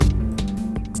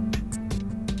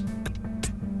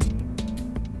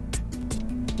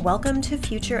Welcome to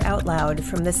Future Out Loud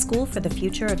from the School for the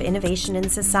Future of Innovation in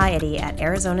Society at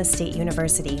Arizona State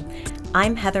University.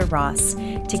 I'm Heather Ross.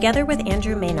 Together with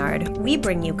Andrew Maynard, we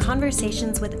bring you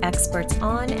conversations with experts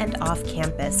on and off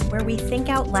campus where we think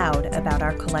out loud about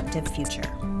our collective future.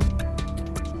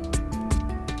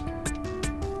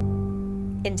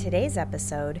 In today's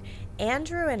episode,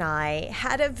 Andrew and I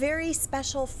had a very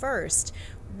special first.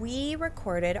 We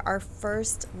recorded our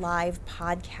first live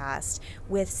podcast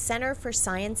with Center for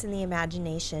Science and the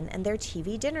Imagination and their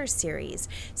TV dinner series.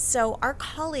 So our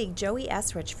colleague Joey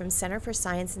Eschrich from Center for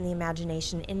Science and the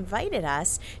Imagination invited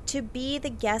us to be the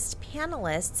guest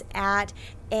panelists at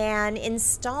an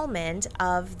installment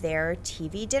of their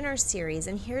TV dinner series.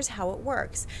 And here's how it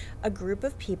works. A group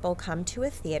of people come to a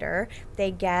theater,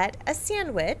 they get a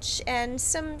sandwich and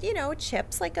some,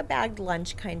 chips, like a bagged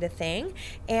lunch kind of thing,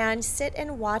 and sit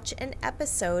and watch an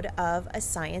episode of a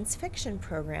science fiction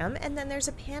program. And then there's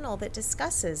a panel that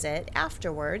discusses it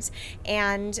afterwards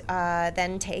and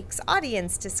then takes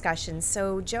audience discussions.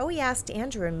 So Joey asked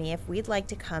Andrew and me if we'd like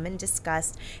to come and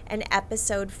discuss an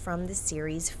episode from the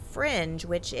series Fringe,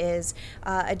 which is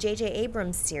a J.J.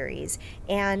 Abrams series.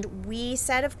 And we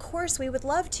said, of course, we would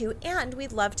love to, and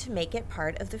we'd love to make it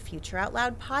part of the Future Out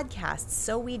Loud podcast.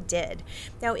 So we did.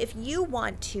 Now, if you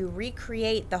want to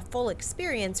recreate the full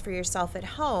experience for yourself at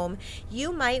home,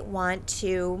 you might want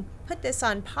to put this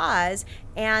on pause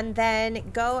and then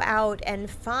go out and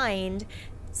find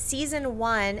Season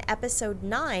 1, Episode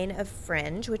 9 of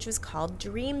Fringe, which was called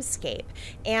Dreamscape.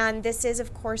 And this is,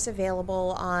 of course,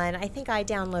 available on, I think I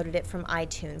downloaded it from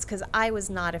iTunes because I was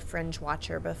not a Fringe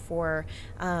watcher before,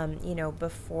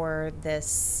 before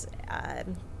this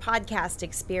podcast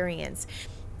experience.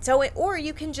 Or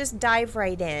you can just dive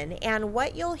right in, and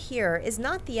what you'll hear is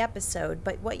not the episode,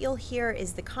 but what you'll hear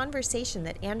is the conversation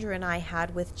that Andrew and I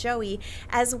had with Joey,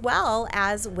 as well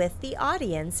as with the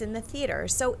audience in the theater.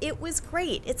 So it was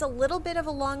great. It's a little bit of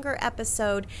a longer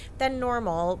episode than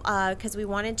normal because we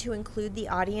wanted to include the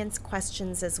audience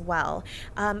questions as well.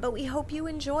 But we hope you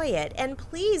enjoy it. And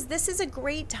please, this is a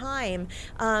great time.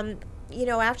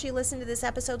 After you listen to this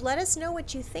episode, let us know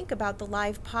what you think about the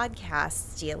live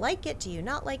podcasts. Do you like it? Do you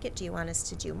not like it? Do you want us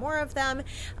to do more of them?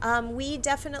 We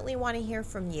definitely want to hear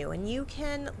from you, and you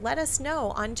can let us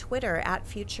know on Twitter at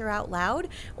Future Out Loud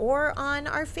or on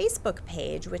our Facebook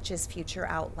page, which is Future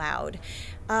Out Loud.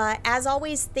 As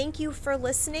always, thank you for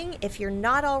listening. If you're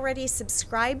not already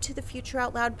subscribed to the Future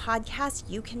Out Loud podcast,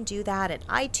 you can do that at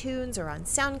iTunes or on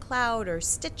SoundCloud or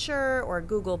Stitcher or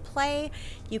Google Play.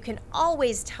 You can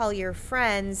always tell your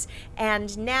friends.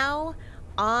 And now,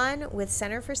 on with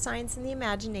Center for Science and the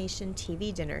Imagination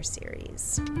TV dinner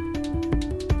series.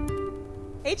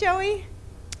 Hey, Joey.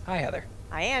 Hi, Heather.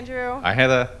 Hi, Andrew. Hi,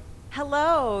 Heather.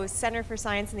 Hello, Center for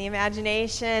Science and the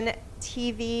Imagination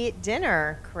TV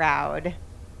dinner crowd.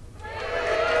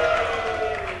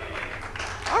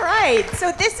 All right,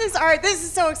 so this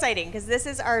is so exciting because this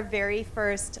is our very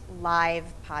first live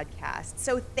podcast.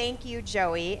 So thank you,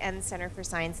 Joey and Center for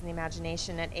Science and the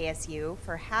Imagination at ASU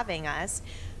for having us.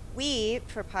 We,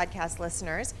 for podcast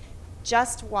listeners,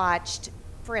 just watched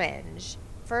Fringe,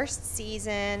 first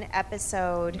season,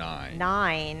 episode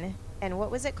 9. And what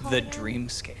was it called? The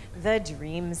Dreamscape. The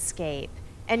Dreamscape.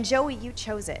 And Joey, you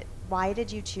chose it. Why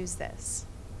did you choose this?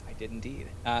 I did indeed.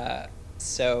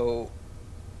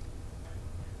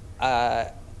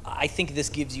 I think this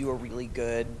gives you a really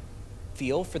good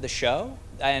feel for the show.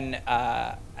 And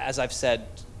as I've said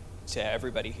to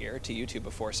everybody here, to you two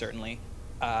before certainly,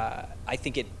 I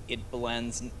think it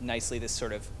blends nicely this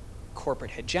sort of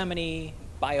corporate hegemony,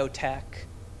 biotech,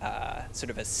 sort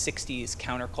of a 60s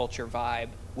counterculture vibe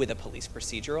with a police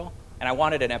procedural. And I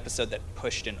wanted an episode that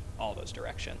pushed in all those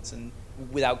directions and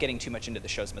without getting too much into the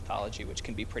show's mythology, which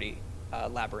can be pretty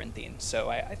labyrinthine. So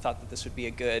I thought that this would be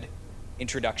a good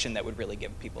introduction that would really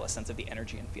give people a sense of the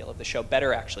energy and feel of the show,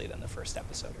 better actually than the first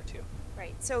episode or two.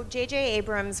 Right. So J.J.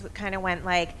 Abrams kind of went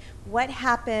like, what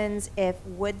happens if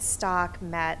Woodstock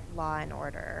met Law and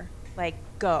Order? Like,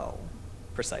 go.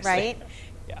 Precisely. Right?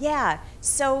 Yeah.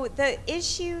 So the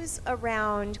issues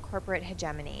around corporate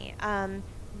hegemony,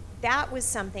 that was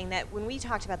something that when we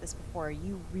talked about this before,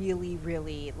 you really,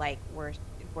 really were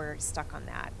stuck on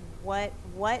that. What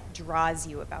draws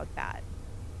you about that?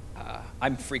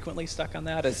 I'm frequently stuck on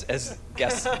that, as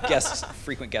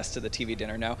frequent guests to the TV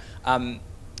dinner know.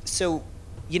 Actually,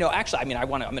 I'm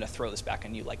going to throw this back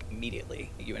on you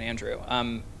immediately, you and Andrew.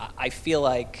 I feel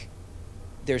like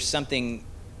there's something,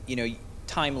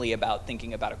 timely about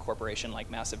thinking about a corporation like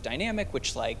Massive Dynamic,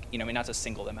 which not to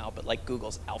single them out, but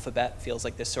Google's Alphabet feels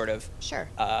like this sort of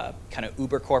kind of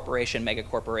uber corporation, mega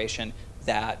corporation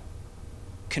that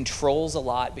controls a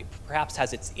lot, but perhaps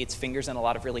has its fingers in a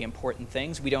lot of really important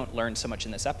things. We don't learn so much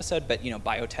in this episode, but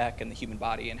biotech and the human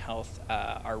body and health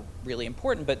are really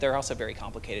important, but they're also very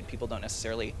complicated. People don't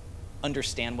necessarily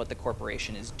understand what the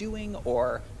corporation is doing,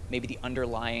 or maybe the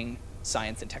underlying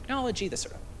science and technology, the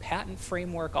sort of patent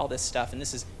framework, all this stuff. And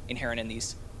this is inherent in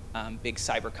these big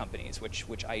cyber companies,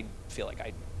 which I feel like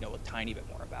I know a tiny bit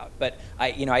more about. But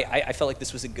I felt like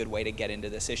this was a good way to get into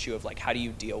this issue of like, how do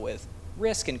you deal with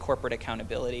risk and corporate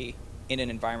accountability in an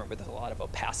environment with a lot of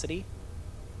opacity?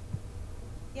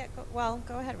 Yeah, go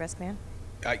ahead, Risk Man.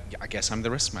 I guess I'm the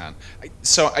risk man.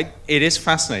 It is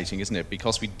fascinating, isn't it?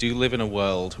 Because we do live in a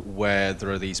world where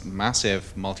there are these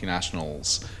massive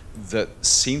multinationals that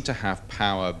seem to have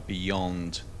power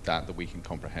beyond that we can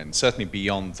comprehend, certainly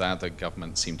beyond that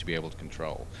governments seem to be able to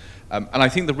control. And I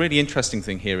think the really interesting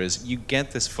thing here is you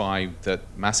get this vibe that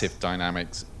Massive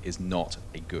Dynamics is not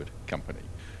a good company.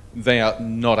 They are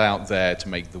not out there to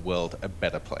make the world a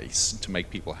better place, to make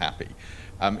people happy.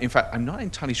 In fact, I'm not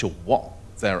entirely sure what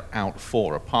they're out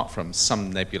for, apart from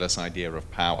some nebulous idea of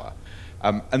power.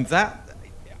 And that,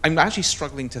 I'm actually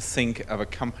struggling to think of a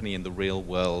company in the real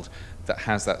world that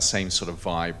has that same sort of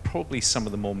vibe. Probably some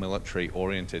of the more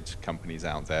military-oriented companies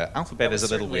out there. Alphabet is a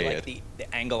little weird. Like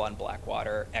the angle on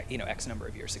Blackwater, X number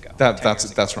of years ago.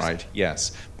 That's right,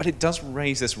 yes. But it does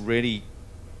raise this really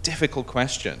difficult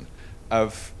question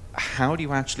of how do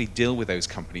you actually deal with those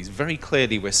companies? Very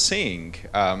clearly, we're seeing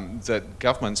that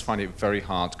governments find it very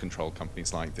hard to control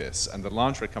companies like this. And the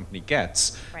larger a company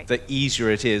gets, the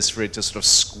easier it is for it to sort of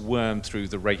squirm through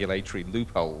the regulatory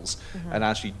loopholes and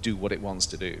actually do what it wants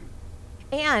to do.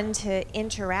 And to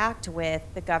interact with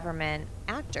the government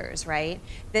actors, right?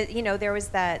 That there was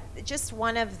just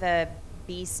one of the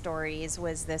B stories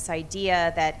was this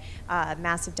idea that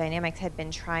Massive Dynamics had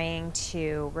been trying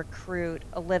to recruit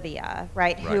Olivia,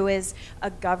 right? Who is a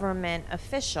government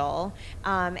official,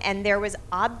 and there was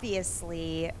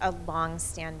obviously a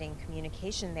long-standing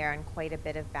communication there and quite a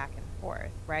bit of back and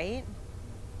forth, right?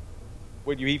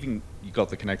 Well, you got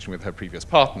the connection with her previous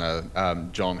partner,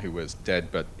 John, who was dead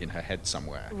but in her head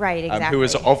somewhere. Right, exactly. Who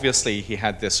was obviously, he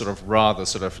had this sort of rather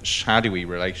sort of shadowy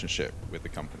relationship with the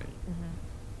company.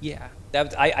 Yeah,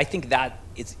 I think that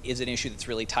is an issue that's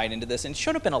really tied into this and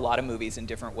showed up in a lot of movies in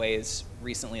different ways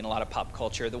recently in a lot of pop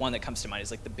culture. The one that comes to mind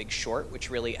is like The Big Short, which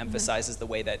really emphasizes the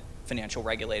way that financial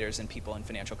regulators and people in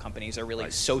financial companies are really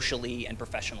socially and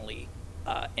professionally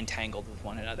entangled with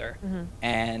one another.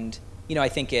 And, I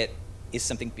think it is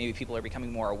something maybe people are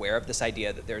becoming more aware of, this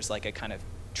idea that there's like a kind of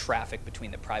traffic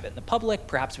between the private and the public,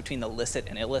 perhaps between the licit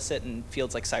and illicit in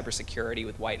fields like cybersecurity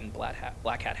with white and black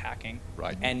hat hacking.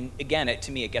 Right. And again,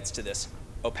 to me, it gets to this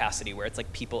opacity where it's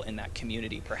like people in that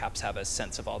community perhaps have a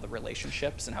sense of all the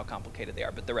relationships and how complicated they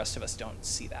are, but the rest of us don't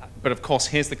see that. But of course,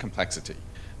 here's the complexity.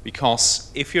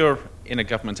 Because if you're in a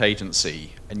government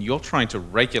agency and you're trying to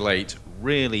regulate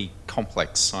really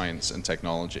complex science and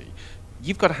technology,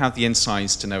 you've got to have the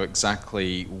insights to know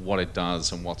exactly what it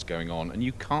does and what's going on. And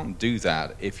you can't do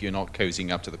that if you're not cozying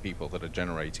up to the people that are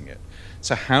generating it.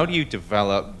 So how do you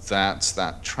develop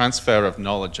that transfer of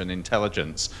knowledge and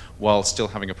intelligence while still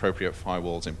having appropriate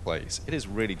firewalls in place? It is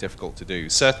really difficult to do.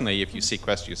 Certainly, if you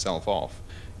sequester yourself off,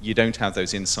 you don't have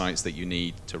those insights that you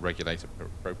need to regulate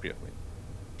appropriately.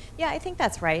 Yeah, I think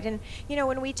that's right. And,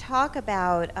 when we talk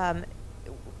about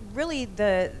really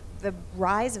the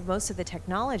rise of most of the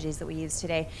technologies that we use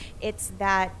today, it's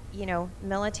that,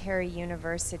 military,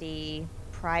 university,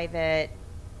 private,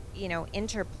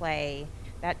 interplay,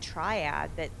 that triad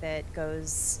that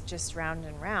goes just round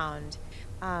and round.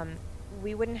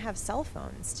 We wouldn't have cell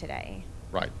phones today.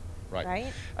 Right.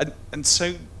 Right? And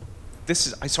so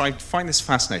I find this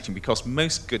fascinating because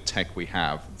most good tech we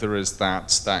have, there is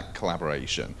that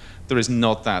collaboration. There is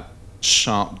not that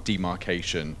sharp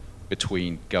demarcation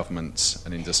between governments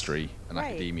and industry and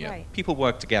academia. Right. People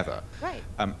work together. Right.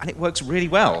 And it works really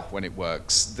well when it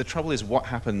works. The trouble is what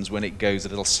happens when it goes a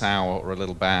little sour or a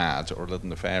little bad or a little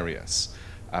nefarious.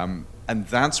 And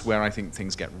that's where I think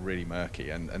things get really murky,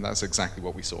 and that's exactly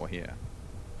what we saw here.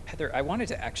 Heather, I wanted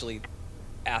to actually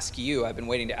ask you, I've been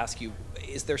waiting to ask you,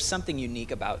 is there something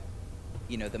unique about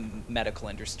the medical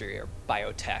industry or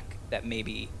biotech that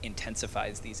maybe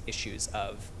intensifies these issues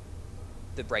of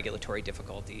the regulatory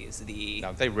difficulties,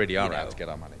 No, they really are out to get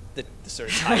our money. The sort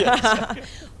of tie.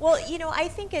 Well, I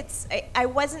think I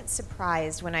wasn't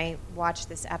surprised when I watched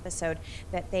this episode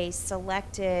that they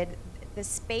selected, the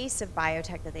space of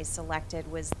biotech that they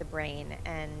selected was the brain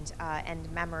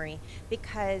and memory,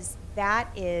 because that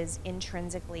is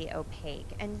intrinsically opaque.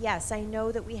 And yes, I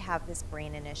know that we have this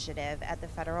brain initiative at the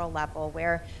federal level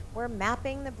where we're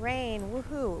mapping the brain,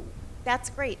 woohoo, that's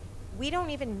great. we don't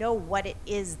even know what it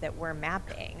is that we're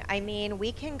mapping. I mean,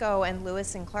 we can go and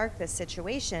Lewis and Clark this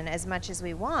situation as much as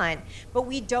we want, but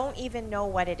we don't even know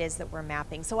what it is that we're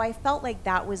mapping. So I felt like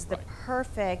that was the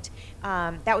perfect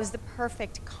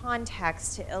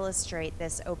context to illustrate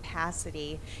this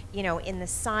opacity, you know, in the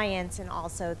science and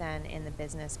also then in the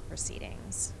business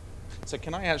proceedings. So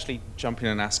can I actually jump in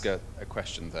and ask a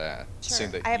question there? Sure.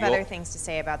 I have other things to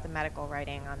say about the medical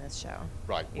writing on this show.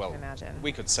 Right. You can imagine.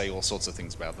 We could say all sorts of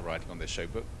things about the writing on this show,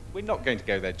 but we're not going to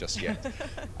go there just yet.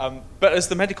 But as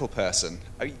the medical person,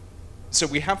 so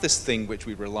we have this thing which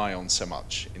we rely on so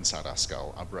much inside our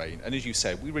skull, our brain, and as you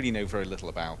said, we really know very little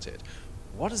about it.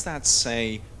 What does that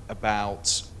say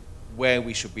about where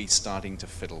we should be starting to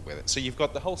fiddle with it? So you've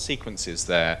got the whole sequences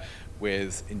there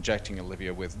with injecting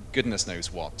Olivia with goodness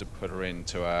knows what to put her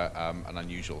into an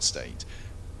unusual state.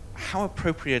 How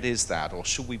appropriate is that, or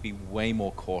should we be way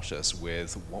more cautious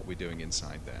with what we're doing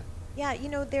inside there? Yeah, you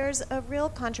know, there's a real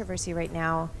controversy right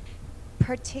now,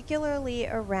 particularly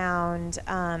around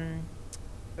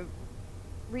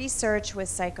research with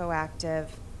psychoactive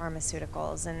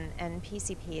pharmaceuticals, and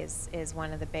PCP is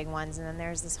one of the big ones, and then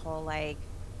there's this whole like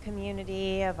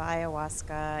community of ayahuasca.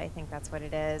 I think that's what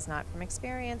it is, not from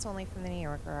experience, only from the New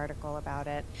Yorker article about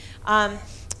it.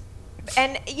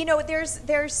 And you know, there's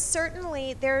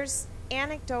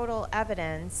anecdotal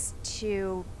evidence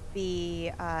to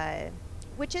be,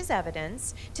 which is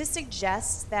evidence to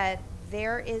suggest that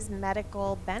there is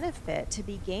medical benefit to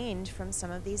be gained from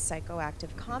some of these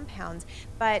psychoactive compounds,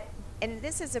 and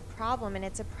this is a problem, and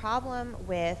it's a problem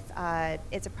with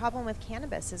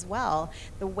cannabis as well.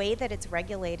 The way that it's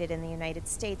regulated in the United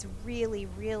States really,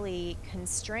 really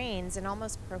constrains and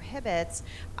almost prohibits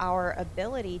our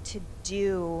ability to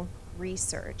do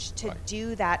research, to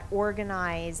do that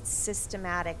organized,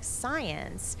 systematic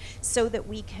science, so that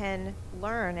we can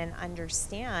learn and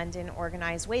understand in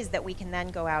organized ways that we can then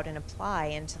go out and apply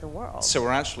into the world. So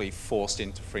we're actually forced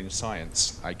into fringe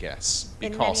science, I guess,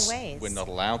 because we're not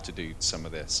allowed to do some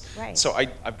of this. Right. So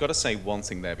I've got to say one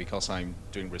thing there, because I'm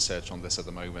doing research on this at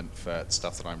the moment for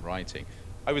stuff that I'm writing.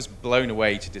 I was blown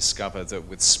away to discover that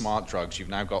with smart drugs, you've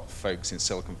now got folks in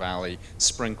Silicon Valley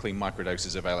sprinkling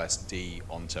microdoses of LSD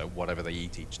onto whatever they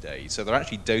eat each day. So they're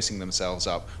actually dosing themselves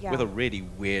up with a really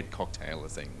weird cocktail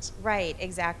of things. Right,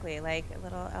 exactly. Like a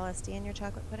little LSD in your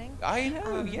chocolate pudding. I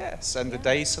know, yes. And the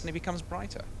day suddenly becomes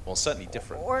brighter, or certainly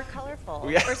different. Or colorful,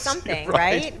 Yes, or something,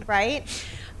 right? Right?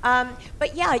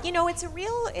 But yeah, you know, it's a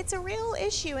real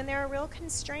issue, and there are real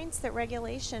constraints that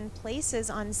regulation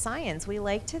places on science. We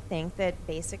like to think that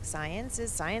basic science is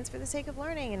science for the sake of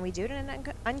learning, and we do it in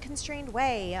an unconstrained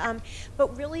way.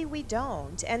 But really, we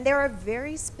don't. And there are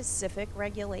very specific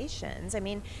regulations. I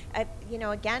mean, you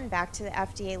know, again, back to the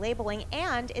FDA labeling,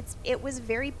 and it was a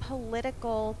very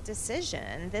political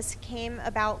decision. This came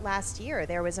about last year.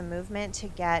 There was a movement to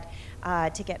get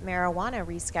marijuana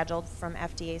rescheduled from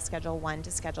FDA Schedule 1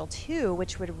 to Schedule 2,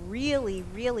 which would really,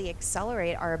 really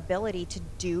accelerate our ability to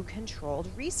do controlled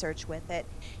research with it.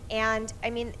 And I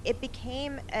mean, it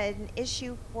became an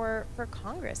issue for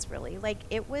Congress, really. Like,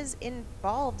 it was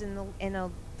involved in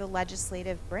the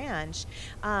legislative branch,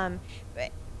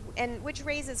 and which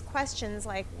raises questions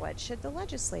like, what should the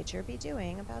legislature be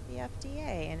doing about the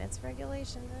FDA and its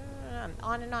regulation?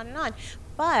 On and on and on.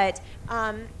 But,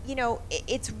 you know,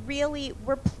 it's really,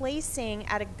 we're placing,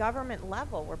 at a government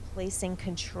level, we're placing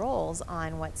controls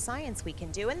on what science we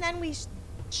can do. And then we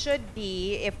should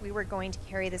be, if we were going to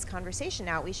carry this conversation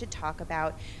out, we should talk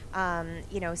about,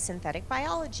 you know, synthetic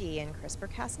biology and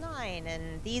CRISPR-Cas9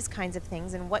 and these kinds of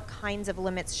things, and what kinds of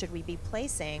limits should we be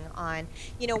placing on.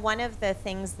 You know, one of the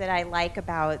things that I like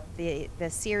about the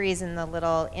series and the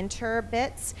little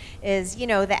interbits is, you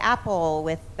know, the apple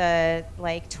with the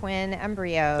like twin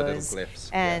embryos. The little glyphs.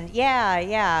 And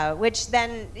yeah, which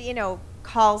then, you know,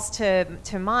 calls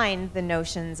to mind the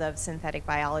notions of synthetic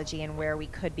biology and where we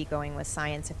could be going with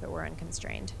science if it were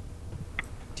unconstrained.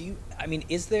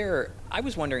 I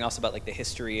was wondering also about like the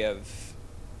history of,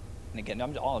 and again,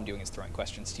 all I'm doing is throwing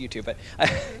questions to you two, but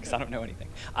because I don't know anything.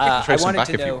 I wanted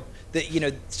to know that, you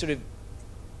know, sort of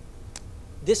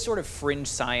this sort of fringe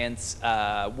science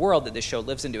world that this show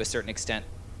lives in to a certain extent.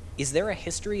 Is there a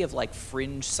history of like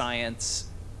fringe science,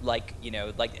 like, you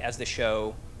know, like as the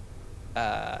show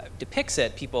depicts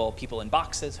it, people in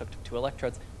boxes hooked up to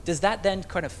electrodes? Does that then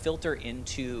kind of filter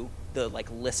into the like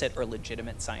licit or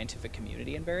legitimate scientific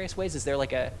community in various ways? Is there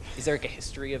like a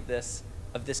history of this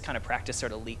kind of practice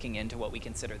sort of leaking into what we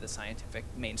consider the scientific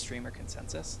mainstream or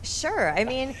consensus? Sure. I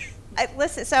mean,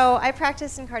 listen, so I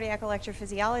practiced in cardiac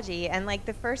electrophysiology, and like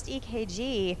the first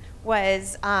EKG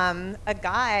was a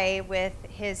guy with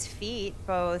his feet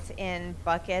both in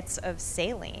buckets of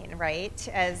saline, right,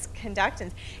 as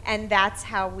conductance, and that's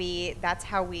how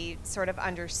we sort of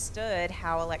understood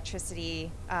how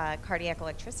electricity, cardiac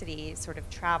electricity, sort of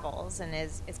travels and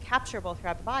is capturable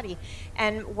throughout the body.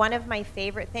 And one of my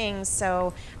favorite things,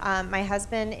 so my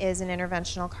husband is an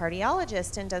interventional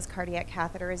cardiologist and does cardiac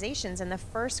catheterizations, and the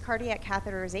first cardiac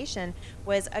catheterization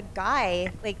was a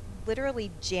guy like literally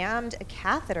jammed a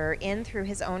catheter in through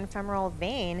his own femoral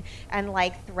vein and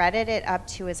like threaded it up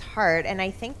to his heart. And I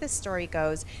think the story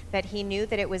goes that he knew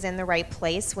that it was in the right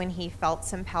place when he felt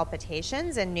some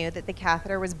palpitations and knew that the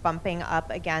catheter was bumping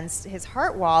up against his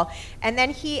heart wall. And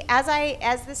then he,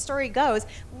 as the story goes,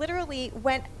 literally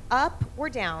went up or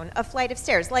down a flight of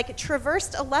stairs, like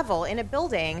traversed a level in a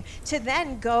building to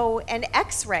then go and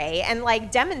x-ray and like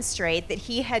demonstrate that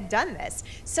he had done this.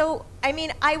 So, I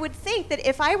mean, I would think that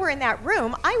if I were in that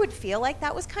room, I would feel like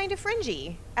that was kind of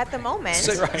fringy at the moment,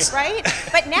 right?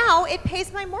 But now it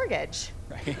pays my mortgage.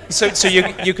 Right. So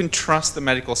you can trust the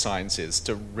medical sciences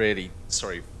to really,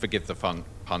 sorry, forgive the pun,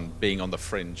 being on the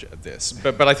fringe of this.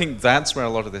 But I think that's where a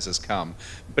lot of this has come.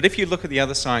 But if you look at the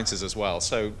other sciences as well,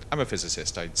 so I'm a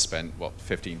physicist. I spent,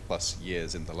 15 plus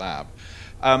years in the lab.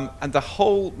 And the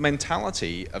whole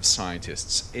mentality of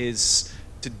scientists is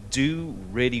to do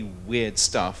really weird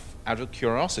stuff out of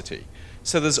curiosity.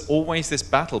 So there's always this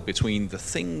battle between the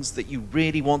things that you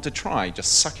really want to try,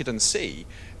 just suck it and see,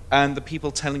 and the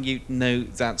people telling you, no,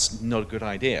 that's not a good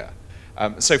idea.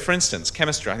 So for instance,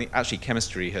 chemistry, I think actually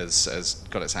chemistry has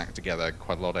got its act together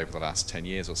quite a lot over the last 10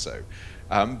 years or so.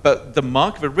 But the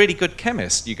mark of a really good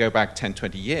chemist, you go back 10,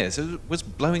 20 years, was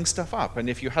blowing stuff up. And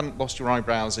if you hadn't lost your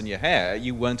eyebrows and your hair,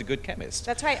 you weren't a good chemist.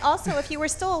 That's right. Also, if you were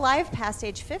still alive past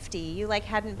age 50, you like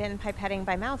hadn't been pipetting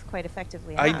by mouth quite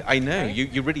effectively enough. I know. Right?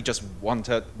 You really just weren't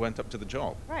up to the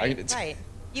job. Right, right.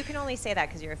 You can only say that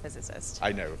because you're a physicist.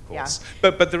 I know, of course.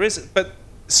 Yeah.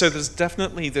 So there's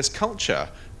definitely this culture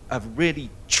of really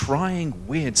trying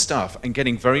weird stuff and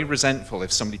getting very resentful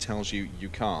if somebody tells you you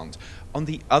can't. On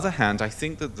the other hand, I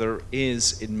think that there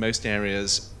is, in most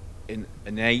areas, an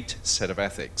innate set of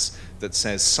ethics that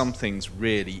says some things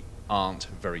really aren't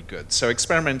very good. So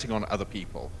experimenting on other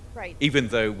people, right, even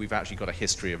though we've actually got a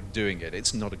history of doing it,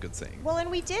 it's not a good thing. Well,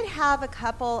 and we did have a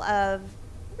couple of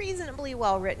reasonably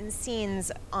well-written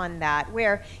scenes on that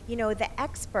where, the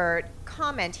expert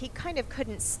comment, he kind of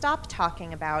couldn't stop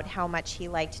talking about how much he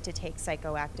liked to take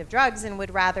psychoactive drugs and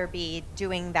would rather be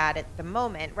doing that at the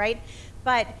moment, right?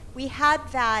 But we had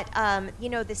that,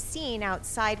 the scene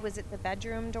outside, was it the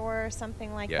bedroom door or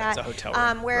something like that? Yeah, it's a hotel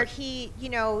room. Where right. he,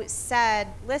 said,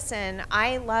 listen,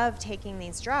 I love taking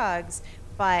these drugs,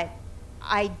 but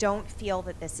I don't feel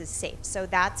that this is safe. So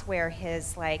that's where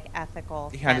his ethical.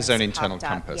 He had his own internal popped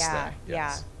up. compass there.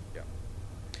 Yes.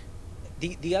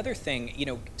 Yeah. The other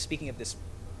thing, speaking of this,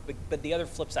 but the other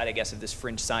flip side, I guess, of this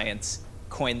fringe science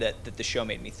coin that the show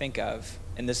made me think of,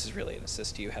 and this is really an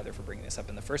assist to you, Heather, for bringing this up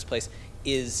in the first place,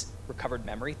 is recovered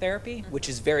memory therapy, which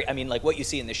is very, what you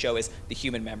see in the show is the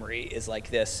human memory is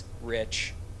like this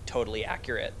rich, totally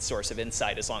accurate source of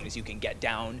insight as long as you can get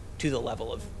down to the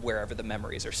level of wherever the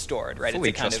memories are stored, right?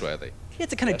 Fully trustworthy.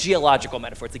 It's a kind of geological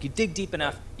metaphor. It's like you dig deep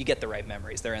enough, you get the right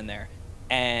memories. They're in there.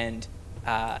 And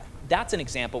that's an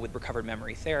example with recovered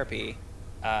memory therapy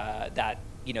that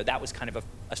was kind of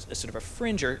a sort of a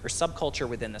fringe or subculture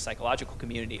within the psychological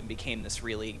community and became this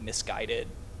really misguided,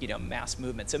 mass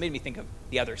movement. So it made me think of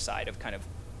the other side of kind of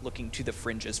looking to the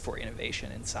fringes for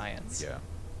innovation in science. Yeah.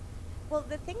 Well,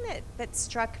 the thing that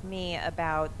struck me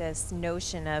about this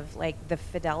notion of the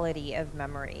fidelity of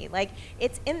memory,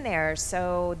 it's in there,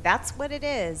 so that's what it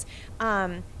is,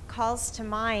 calls to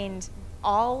mind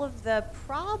all of the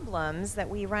problems that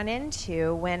we run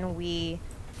into when we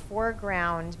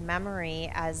foreground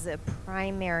memory as a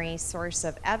primary source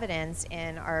of evidence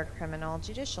in our criminal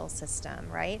judicial system,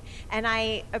 right? And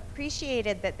I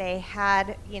appreciated that they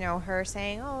had, her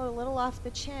saying, oh, a little off the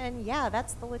chin, yeah,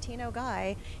 that's the Latino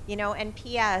guy, and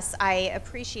P.S., I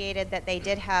appreciated that they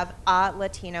did have a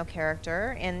Latino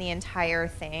character in the entire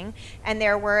thing, and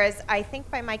there were, I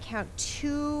think by my count,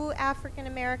 2 African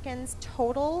Americans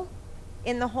total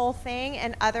in the whole thing,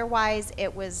 and otherwise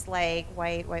it was white,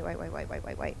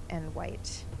 and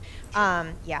white.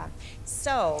 Yeah.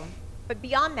 So, but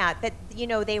beyond that,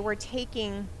 they were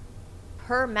taking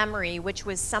her memory, which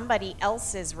was somebody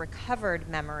else's recovered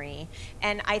memory,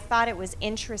 and I thought it was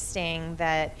interesting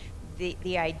that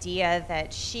the idea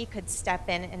that she could step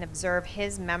in and observe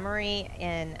his memory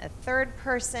in a third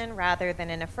person rather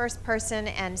than in a first person,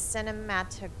 and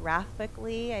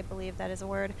cinematographically, I believe that is a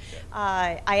word,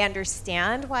 I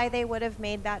understand why they would have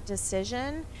made that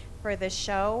decision, for the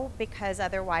show, because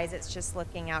otherwise it's just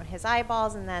looking out his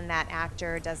eyeballs, and then that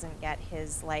actor doesn't get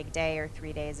his like day or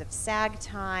 3 days of SAG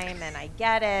time, and I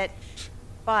get it.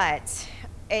 But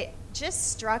it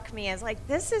just struck me as like,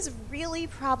 this is really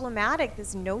problematic,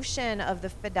 this notion of the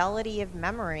fidelity of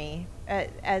memory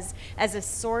as a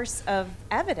source of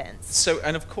evidence. So,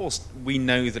 and of course, we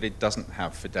know that it doesn't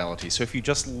have fidelity. So if you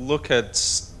just look at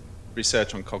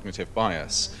research on cognitive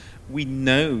bias, we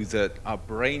know that our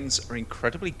brains are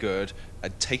incredibly good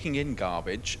at taking in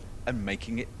garbage and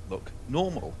making it look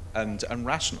normal and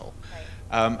rational.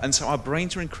 Right. And so our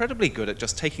brains are incredibly good at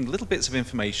just taking little bits of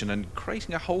information and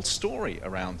creating a whole story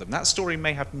around them. That story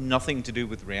may have nothing to do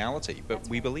with reality, but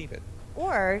we believe it.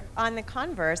 Or on the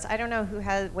converse, I don't know who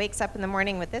wakes up in the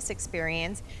morning with this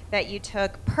experience, that you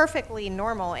took perfectly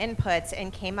normal inputs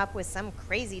and came up with some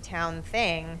crazy town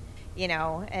thing, you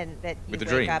know, and that you With the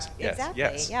wake dreams. up. Yes, Exactly,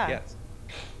 yes, yeah. yes.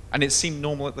 And it seemed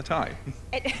normal at the time.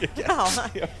 Well,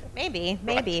 maybe.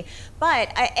 Right.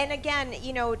 But, and again,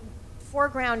 you know,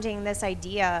 foregrounding this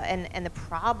idea and the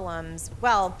problems,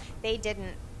 well, they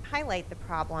didn't highlight the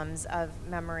problems of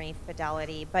memory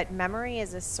fidelity, but memory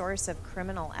as a source of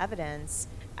criminal evidence,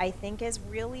 I think, is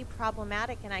really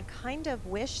problematic, and I kind of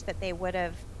wish that they would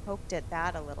have poked at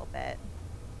that a little bit.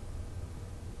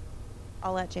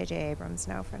 I'll let J.J. Abrams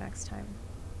know for next time.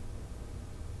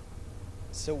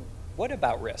 So what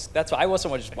about risk? That's why I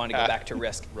also just want to go back to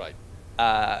risk. Right.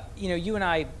 You know, you and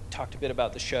I talked a bit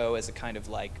about the show as a kind of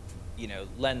like, you know,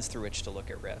 lens through which to look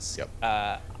at risk. Yep.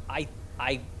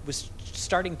 I was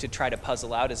starting to try to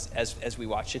puzzle out as we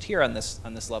watched it here on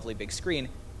this lovely big screen,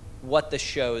 what the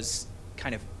show's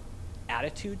kind of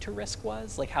attitude to risk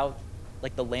was, like how,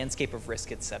 like the landscape of risk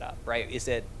gets set up, right? Is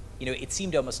it, you know, it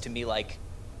seemed almost to me like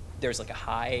there's like a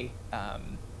high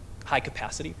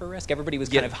capacity for risk. Everybody was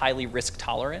kind of highly risk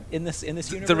tolerant in this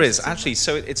universe. There is actually,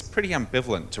 so it's pretty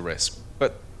ambivalent to risk,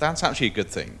 but that's actually a good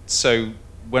thing. So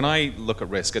when I look at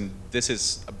risk, and this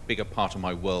is a bigger part of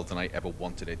my world than I ever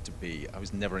wanted it to be, I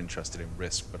was never interested in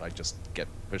risk, but I just get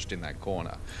pushed in that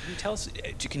corner. Can you tell us,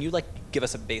 can you like give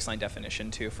us a baseline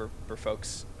definition too for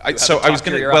folks? So I was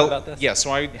going to, about this? yeah,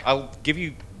 so I'll give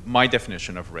you my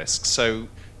definition of risk. So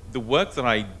the work that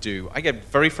I do, I get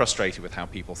very frustrated with how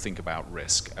people think about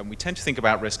risk. And we tend to think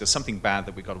about risk as something bad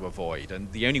that we've got to avoid. And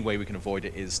the only way we can avoid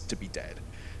it is to be dead.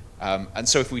 And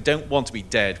so if we don't want to be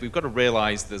dead, we've got to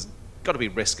realize there's got to be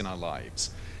risk in our lives.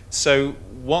 So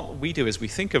what we do is we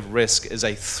think of risk as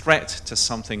a threat to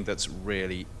something that's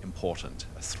really important,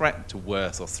 a threat to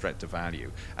worth or threat to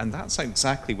value. And that's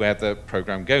exactly where the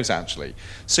program goes, actually.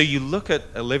 So you look at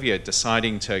Olivia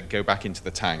deciding to go back into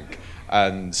the tank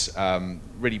and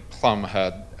really plumb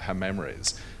her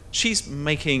memories. She's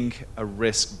making a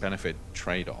risk-benefit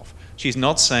trade-off. She's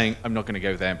not saying, I'm not going to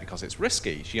go there because it's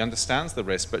risky. She understands the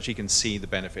risk, but she can see the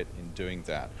benefit in doing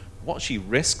that. What she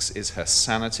risks is her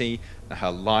sanity, her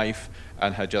life,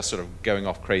 and her just sort of going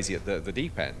off crazy at the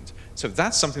deep end. So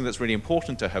that's something that's really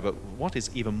important to her, but what is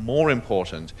even more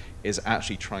important is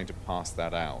actually trying to pass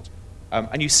that out.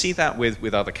 And you see that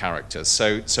with other characters.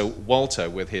 So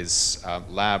Walter with his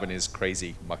lab and his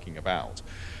crazy mucking about.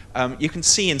 You can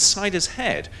see inside his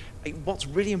head, what's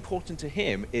really important to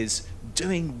him is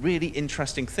doing really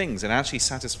interesting things and actually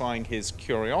satisfying his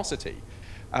curiosity.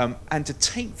 And to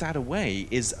take that away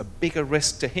is a bigger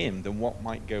risk to him than what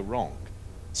might go wrong.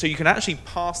 So you can actually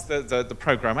pass the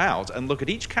program out and look at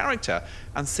each character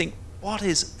and think, what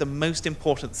is the most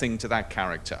important thing to that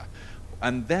character?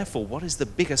 And therefore, what is the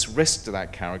biggest risk to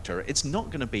that character? It's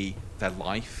not going to be their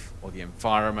life or the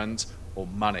environment or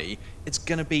money. It's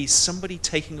going to be somebody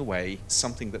taking away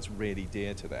something that's really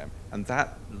dear to them. And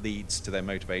that leads to their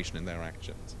motivation in their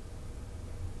actions.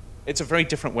 It's a very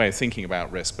different way of thinking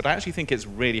about risk, but I actually think it's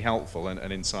really helpful and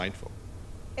insightful.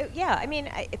 Yeah, I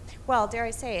mean, well, dare I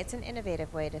say, it's an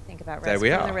innovative way to think about risk. There we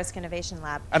from are. the Risk Innovation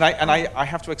Lab. And I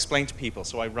have to explain to people,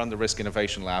 so I run the Risk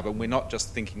Innovation Lab, and we're not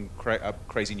just thinking up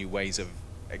crazy new ways of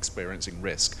experiencing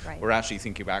risk. Right. We're actually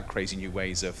thinking about crazy new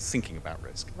ways of thinking about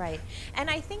risk. Right. And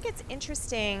I think it's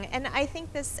interesting, and I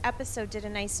think this episode did a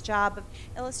nice job of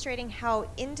illustrating how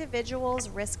individuals'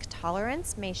 risk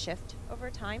tolerance may shift over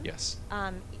time. Yes.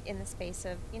 In the space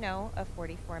of, a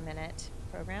 44-minute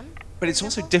program. But it's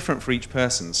also different for each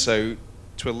person. So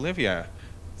to Olivia,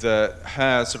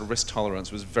 her sort of risk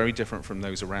tolerance was very different from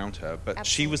those around her, but Absolutely.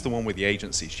 She was the one with the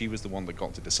agency. She was the one that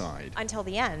got to decide. Until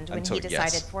the end, when he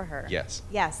decided for her. Yes.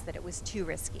 Yes, that it was too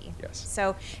risky. Yes.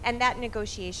 So, and that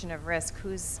negotiation of risk,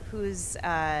 whose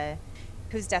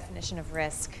definition of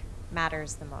risk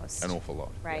matters the most? An awful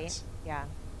lot. Right? Yes. Yeah.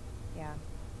 Yeah.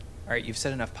 All right, you've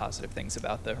said enough positive things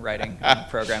about the writing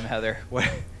program, Heather.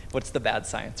 What's the bad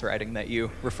science writing that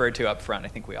you referred to up front? I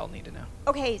think we all need to know.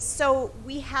 Okay, so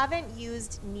we haven't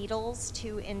used needles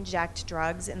to inject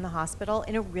drugs in the hospital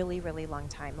in a really, really long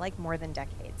time, like more than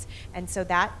decades. And so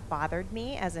that bothered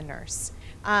me as a nurse.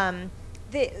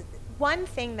 The one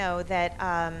thing, though, that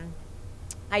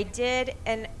I did,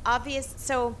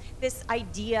 so this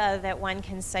idea that one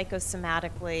can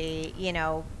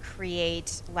psychosomatically,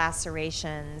 create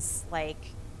lacerations,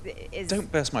 Don't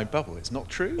burst my bubble. It's not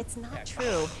true. It's not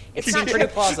true. It It's not seems pretty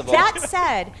true. plausible.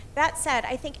 That said,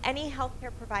 I think any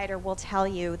healthcare provider will tell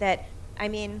you that,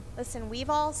 listen, we've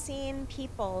all seen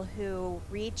people who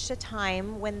reach a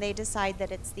time when they decide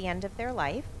that it's the end of their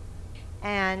life,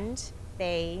 and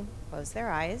they close their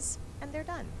eyes, and they're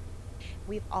done.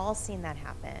 We've all seen that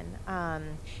happen.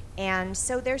 And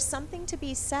so there's something to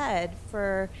be said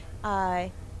for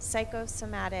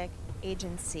psychosomatic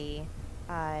agency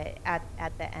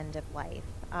at the end of life.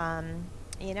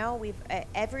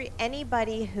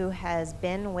 Anybody who has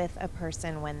been with a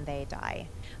person when they die,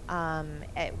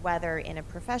 whether in a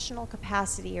professional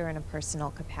capacity or in a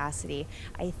personal capacity,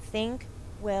 I think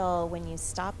when you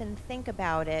stop and think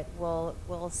about it,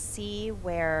 we'll see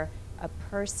where a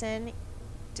person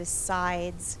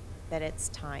decides that it's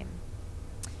time.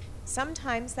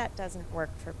 Sometimes that doesn't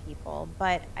work for people,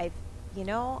 but I've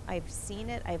seen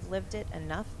it, I've lived it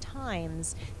enough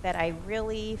times that I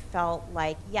really felt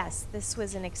like, yes, this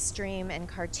was an extreme and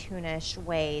cartoonish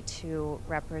way to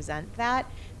represent that,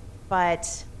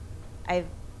 but I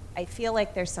feel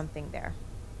like there's something there.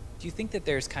 Do you think that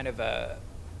there's kind of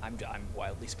I'm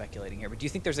wildly speculating here, but do you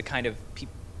think there's a kind of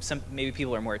maybe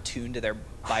people are more attuned to their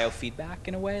biofeedback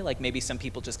in a way? Like maybe some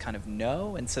people just kind of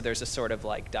know, and so there's a sort of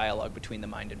like dialogue between the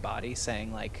mind and body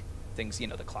saying like things, the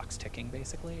clock's ticking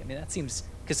basically. I mean, that seems,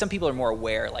 because some people are more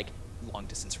aware, like long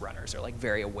distance runners are like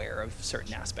very aware of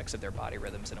certain aspects of their body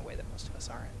rhythms in a way that most of us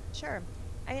aren't. Sure.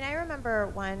 I remember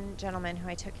one gentleman who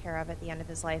I took care of at the end of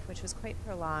his life, which was quite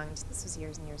prolonged. This was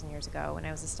years and years and years ago when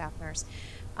I was a staff nurse.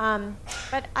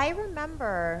 But I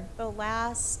remember the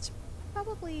last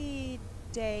probably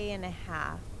day and a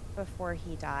half before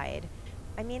he died.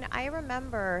 I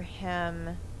remember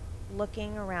him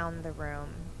looking around the room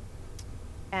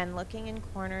and looking in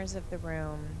corners of the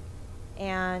room,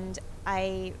 and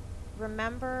I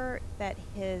remember that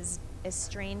his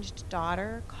estranged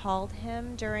daughter called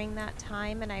him during that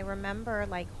time, and I remember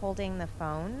like holding the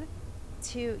phone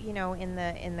to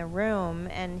in the room,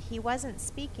 and he wasn't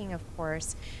speaking, of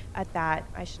course, at that.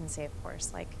 I shouldn't say of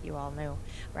course, like you all knew,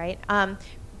 right?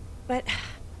 But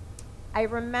I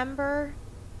remember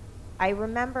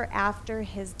after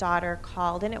his daughter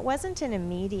called, and it wasn't an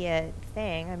immediate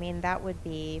thing. That would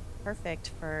be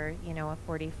perfect for, a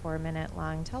 44-minute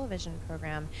long television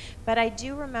program. But I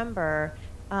do remember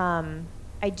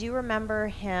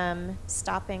him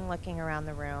stopping, looking around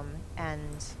the room,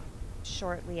 and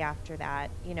shortly after that,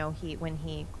 when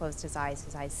he closed his eyes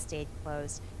stayed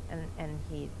closed, and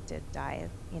he did die,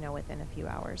 within a few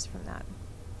hours from that.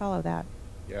 Follow that.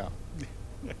 Yeah.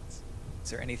 Is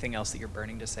there anything else that you're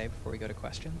burning to say before we go to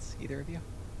questions, either of you?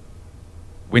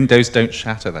 Windows don't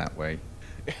shatter that way.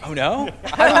 Oh, no?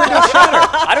 How do windows shatter?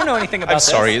 I don't know anything about I'm this.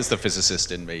 sorry, it's the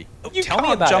physicist in me. You Tell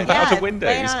me about jump it. out of windows.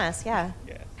 Lay it on us, yeah.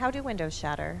 Yeah. How do windows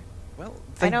shatter? Well,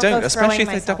 I they don't don't, go especially throwing if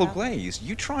they're myself double out. glazed.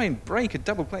 You try and break a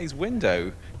double glazed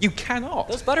window, you cannot.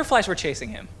 Those butterflies were chasing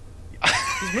him.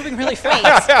 He's moving really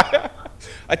fast.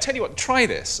 I tell you what, try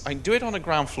this. I do it on a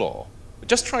ground floor.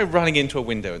 Just try running into a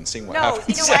window and seeing what No, happens.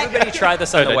 you know what? Everybody try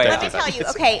this on the way don't Let out. me tell you,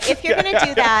 okay, if you're going to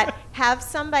do that, have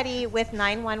somebody with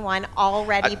 911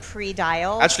 already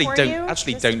pre-dialed Actually, for don't- you.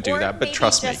 actually Just- don't do or that, but maybe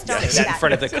trust me. just don't Yeah, do That in that.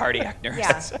 front of the cardiac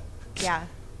nurse. Yeah.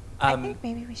 I Um, think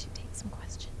maybe we should take some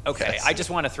questions. Okay, Yes. I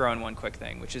just want to throw in one quick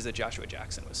thing, which is that Joshua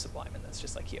Jackson was sublime in this,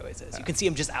 just like he always is. You can see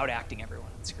him just out-acting everyone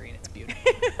on screen. It's beautiful.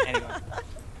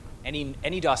 Anyway,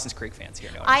 any Dawson's Creek fans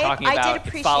here know what I'm talking I did about.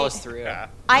 appreciate- It follows through. Yeah.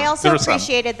 I also There are some.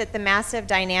 appreciated that the Massive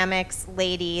Dynamics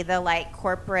lady, the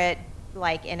corporate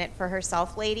in it for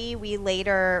herself lady, we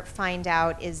later find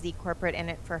out is the corporate in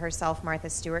it for herself Martha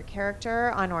Stewart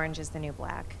character on Orange is the New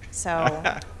Black. So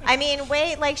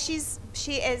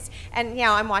she is, and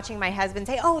I'm watching my husband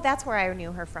say, oh, that's where I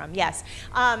knew her from. Yes.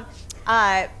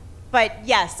 But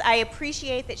yes, I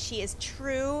appreciate that she is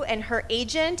true, and her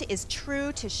agent is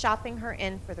true to shopping her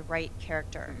in for the right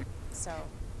character. So,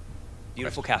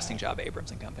 Beautiful casting job,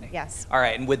 Abrams and Company. Yes. All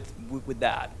right, and with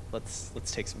that, let's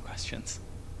take some questions.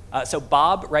 So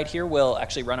Bob, right here, will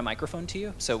actually run a microphone to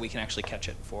you, so we can actually catch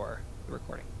it for the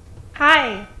recording.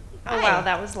 Hi. Oh, Hi. wow,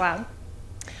 that was loud.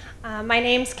 My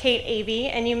name's Kate Avey,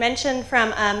 and you mentioned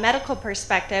from a medical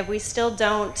perspective, we still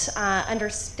don't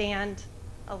understand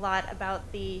a lot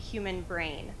about the human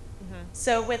brain.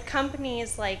 So with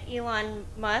companies like Elon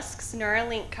Musk's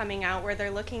Neuralink coming out, where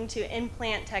they're looking to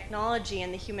implant technology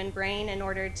in the human brain in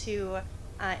order to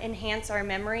enhance our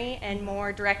memory and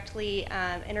more directly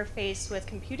interface with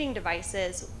computing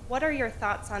devices, what are your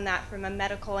thoughts on that from a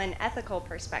medical and ethical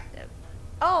perspective?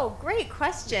 Oh, great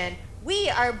question. We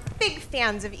are big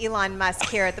fans of Elon Musk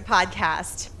here at the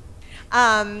podcast.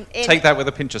 Take that with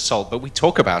a pinch of salt, but we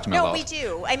talk about him a lot. No, we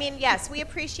do. I mean, yes, we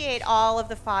appreciate all of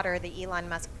the fodder that Elon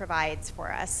Musk provides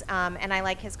for us, and I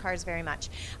like his cars very much.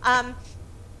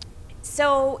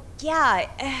 So, yeah,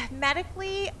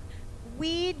 medically,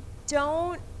 we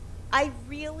don't,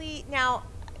 now,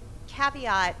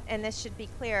 caveat, and this should be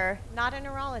clear, not a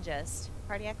neurologist,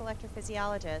 cardiac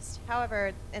electrophysiologist.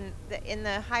 However, in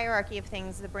the hierarchy of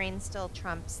things, the brain still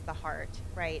trumps the heart,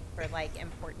 right, for like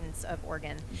importance of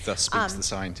organ. Thus speaks the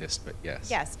scientist, but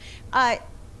yes. Yes. I'm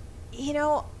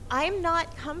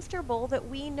not comfortable that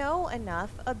we know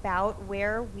enough about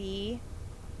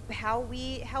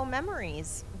how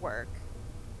memories work.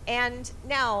 And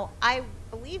now, I,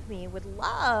 believe me, would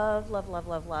love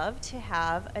to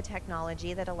have a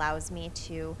technology that allows me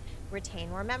to retain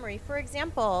more memory. For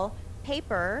example,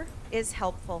 paper is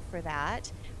helpful for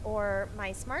that, or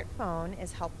my smartphone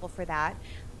is helpful for that.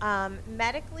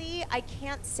 Medically, I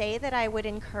can't say that I would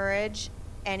encourage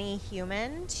any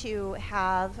human to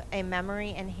have a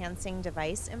memory-enhancing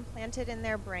device implanted in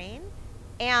their brain.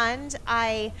 And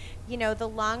the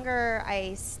longer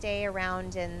I stay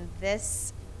around in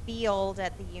this field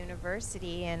at the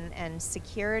university and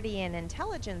security and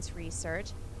intelligence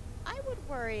research, I would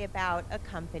worry about a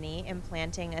company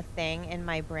implanting a thing in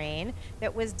my brain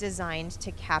that was designed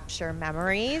to capture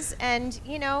memories. And,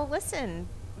 listen,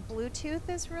 Bluetooth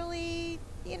is really,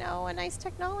 a nice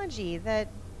technology that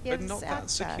gives but not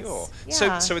access. that secure.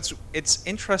 Yeah. So it's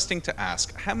interesting to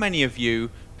ask, how many of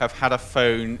you have had a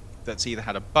phone that's either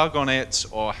had a bug on it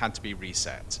or had to be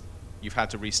reset? You've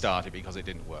had to restart it because it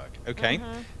didn't work. Okay.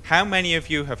 How many of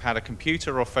you have had a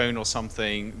computer or phone or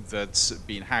something that's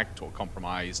been hacked or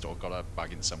compromised or got a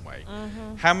bug in some way?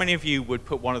 How many of you would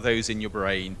put one of those in your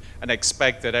brain and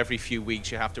expect that every few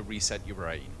weeks you have to reset your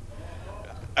brain?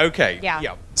 Okay.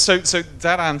 Yeah. So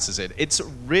that answers it. It's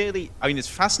really, it's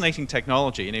fascinating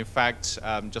technology. And in fact,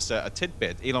 just a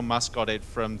tidbit, Elon Musk got it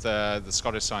from the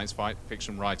Scottish science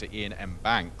fiction writer Ian M.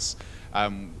 Banks,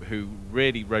 who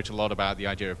really wrote a lot about the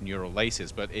idea of neural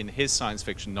laces. But in his science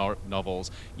fiction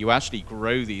novels, you actually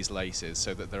grow these laces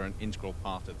so that they're an integral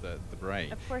part of the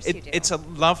brain. Of course you do. It's a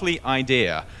lovely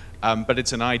idea, but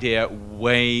it's an idea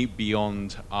way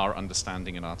beyond our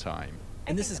understanding and our time.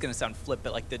 And this is going to sound flip,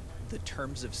 but like the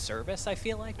terms of service, I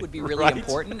feel like, would be really Right.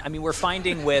 important. I mean, we're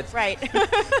finding with Right.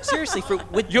 seriously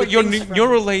with Your things from-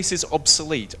 neural lace is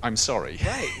obsolete. I'm sorry.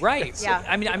 Right. Yeah.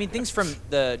 I mean, things from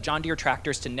the John Deere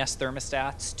tractors to Nest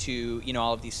thermostats to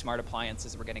all of these smart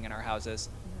appliances we're getting in our houses,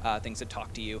 things that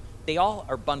talk to you. They all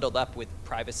are bundled up with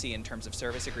privacy in terms of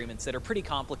service agreements that are pretty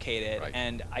complicated. Right.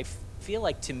 And I feel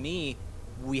like, to me,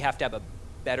 we have to have a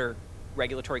better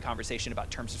regulatory conversation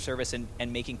about terms of service and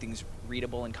making things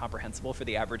readable and comprehensible for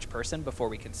the average person before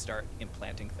we can start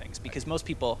implanting things, because most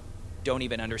people don't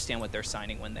even understand what they're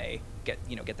signing when they get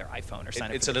their iPhone or sign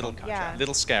up It's for a their little phone contract.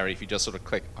 little scary if you just sort of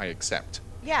click I accept.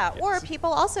 Yeah, Yes. or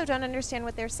people also don't understand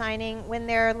what they're signing when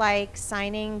they're like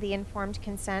signing the informed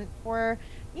consent for,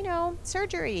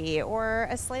 surgery or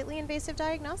a slightly invasive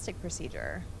diagnostic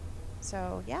procedure.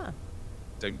 So, yeah.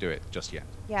 Don't do it just yet.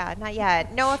 Yeah, not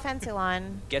yet. No offense,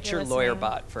 Elon. Get You're your lawyer listening.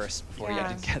 bot first before Yeah.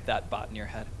 you get that bot in your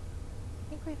head. I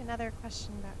think we have another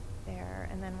question back there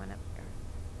and then one up there.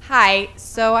 Hi,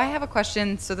 so I have a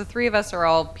question. So the three of us are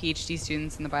all PhD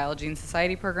students in the Biology and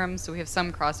Society program, so we have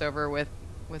some crossover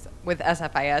with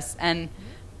SFIS, and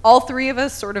all three of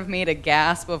us sort of made a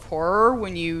gasp of horror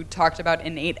when you talked about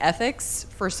innate ethics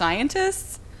for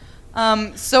scientists.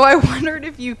 So I wondered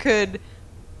if you could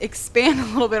expand a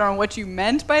little bit on what you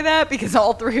meant by that, because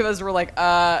all three of us were like,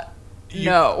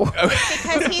 no.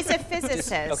 Because he's a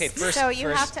physicist. Okay, first- so you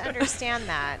first- have to understand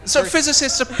that. So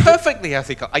physicists are perfectly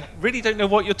ethical. I really don't know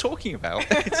what you're talking about.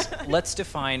 Let's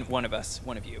define, one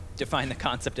of you, define the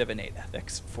concept of innate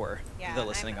ethics for Yeah, the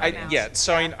listening I'm audience. out. Yeah,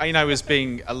 so I was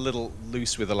being a little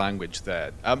loose with the language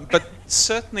there. But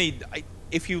certainly,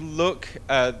 if you look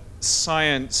at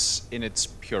science in its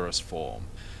purest form,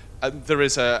 there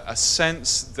is a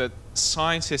sense that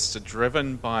scientists are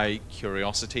driven by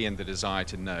curiosity and the desire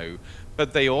to know,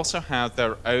 but they also have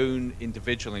their own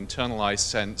individual internalized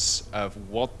sense of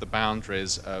what the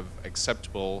boundaries of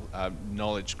acceptable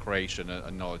knowledge creation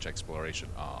and knowledge exploration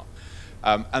are.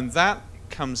 And that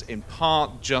comes in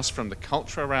part just from the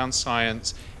culture around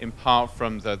science, in part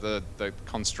from the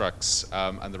constructs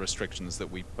and the restrictions that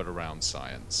we put around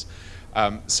science.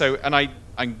 I'm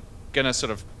going to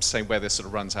sort of say where this sort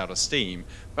of runs out of steam,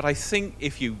 but I think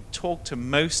if you talk to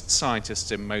most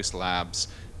scientists in most labs,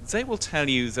 they will tell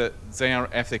you that they are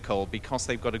ethical because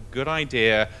they've got a good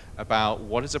idea about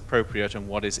what is appropriate and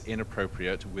what is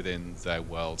inappropriate within their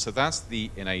world. So that's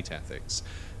the innate ethics.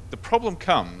 The problem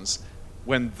comes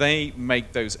when they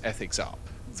make those ethics up,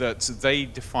 that they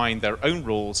define their own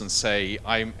rules and say,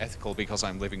 I'm ethical because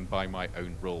I'm living by my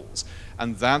own rules.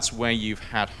 And that's where you've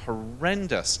had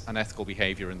horrendous unethical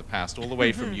behavior in the past, all the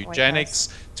way from eugenics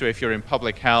to, if you're in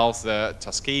public health,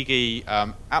 Tuskegee,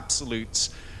 absolute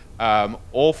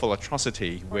awful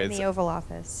atrocity or with in the Oval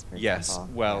Office, for example.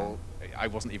 Well, I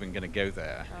wasn't even going to go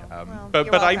there.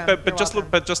 But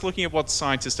just looking at what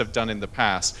scientists have done in the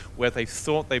past, where they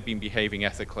thought they've been behaving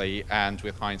ethically, and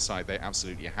with hindsight, they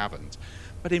absolutely haven't.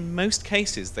 But in most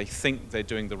cases, they think they're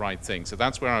doing the right thing. So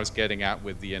that's where I was getting at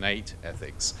with the innate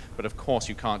ethics. But of course,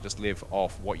 you can't just live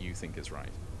off what you think is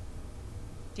right.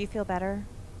 Do you feel better?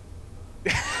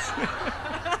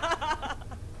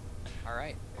 All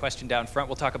right. Question down front.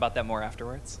 We'll talk about that more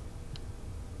afterwards.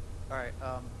 All right.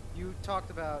 You talked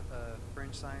about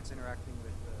fringe science interacting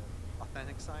with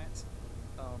authentic science.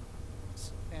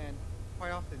 And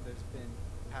quite often there's been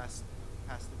past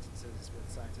instances with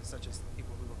scientists, such as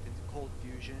people who looked into cold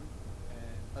fusion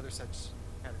and other such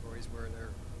categories where they're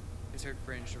considered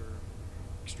fringe or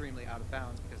extremely out of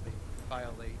bounds because they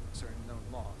violate certain known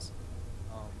laws.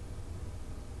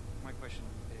 My question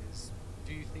is,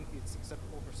 do you think it's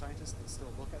acceptable for scientists to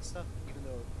still look at stuff even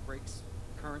though it breaks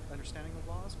current understanding of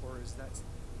laws, or is that?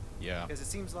 Yeah. Because it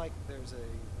seems like there's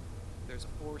a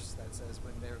force that says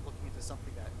when they're looking into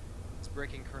something that is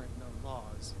breaking current known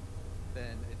laws,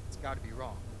 then it's got to be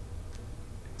wrong.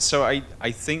 So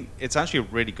I think it's actually a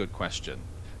really good question.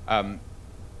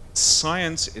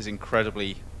 Science is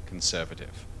incredibly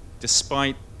conservative.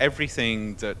 Despite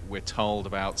everything that we're told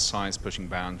about science pushing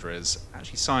boundaries,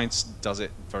 actually science does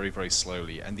it very, very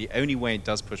slowly. And the only way it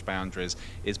does push boundaries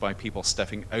is by people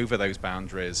stepping over those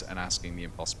boundaries and asking the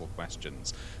impossible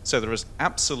questions. So there is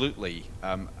absolutely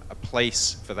a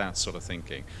place for that sort of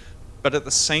thinking. But at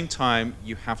the same time,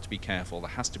 you have to be careful.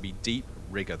 There has to be deep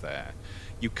rigor there.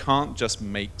 You can't just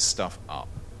make stuff up.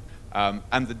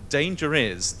 And the danger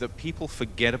is that people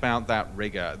forget about that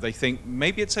rigor. They think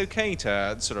maybe it's okay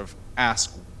to sort of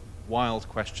ask wild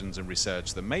questions and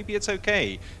research them. Maybe it's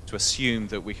okay to assume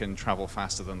that we can travel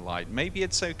faster than light. Maybe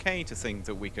it's okay to think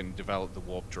that we can develop the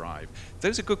warp drive.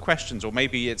 Those are good questions. Or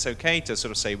maybe it's okay to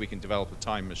sort of say we can develop a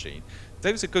time machine.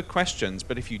 Those are good questions,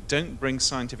 but if you don't bring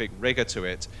scientific rigor to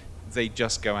it, they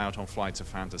just go out on flights of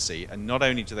fantasy. And not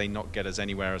only do they not get us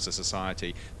anywhere as a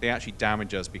society, they actually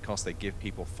damage us because they give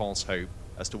people false hope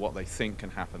as to what they think can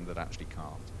happen that actually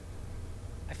can't.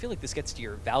 I feel like this gets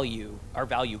to our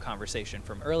value conversation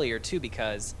from earlier too,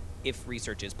 because if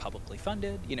research is publicly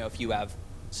funded, if you have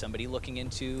somebody looking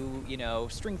into,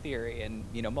 string theory and,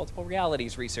 multiple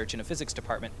realities research in a physics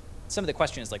department, some of the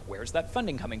question is like, where's that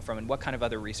funding coming from and what kind of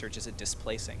other research is it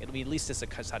displacing? It'll be at least as a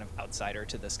kind of outsider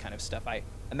to this kind of stuff. I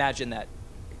imagine that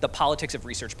the politics of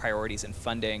research priorities and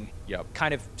funding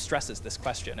kind of stresses this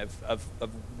question of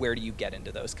where do you get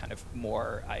into those kind of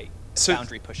more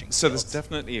boundary pushing fields. So there's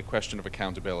definitely a question of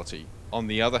accountability. On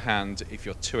the other hand, if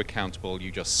you're too accountable,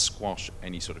 you just squash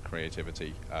any sort of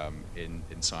creativity in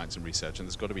science and research, and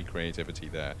there's got to be creativity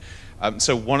there.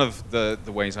 So one of the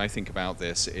ways I think about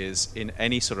this is in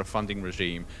any sort of funding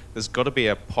regime, there's got to be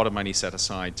a pot of money set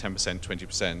aside, 10%,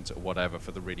 20%, or whatever,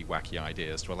 for the really wacky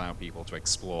ideas to allow people to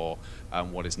explore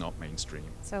what is not mainstream.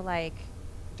 So like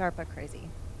DARPA crazy.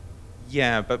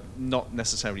 Yeah, but not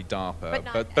necessarily DARPA.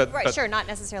 Not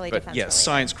necessarily but defense. Yeah,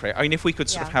 science crazy. I mean, if we could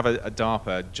sort of Yeah. have a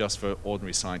DARPA just for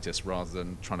ordinary scientists rather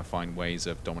than trying to find ways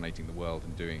of dominating the world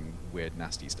and doing weird,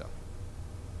 nasty stuff.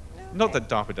 Okay. Not that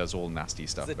DARPA does all nasty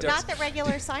stuff. Not But Not that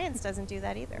regular science doesn't do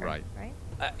that either. Right. Right.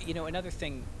 Another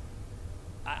thing,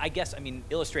 I guess,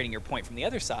 illustrating your point from the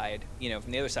other side,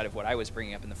 from the other side of what I was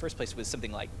bringing up in the first place was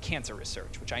something like cancer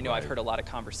research, which I know I've heard a lot of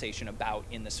conversation about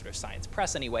in the sort of science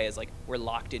press anyway, is like we're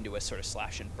locked into a sort of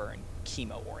slash and burn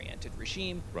chemo-oriented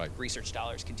regime. Right. Research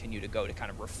dollars continue to go to kind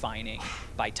of refining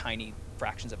by tiny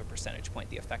fractions of a percentage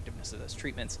point the effectiveness of those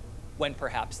treatments, when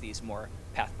perhaps these more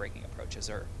path-breaking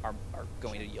approaches are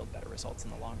going to yield better results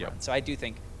in the long run. So I do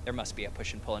think there must be a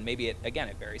push and pull, and maybe it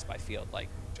varies by field,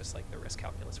 just like the risk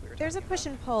calculus we were There's a talking push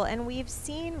about. and pull, and we've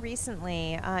seen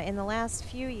recently in the last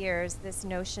few years this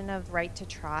notion of right to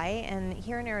try. And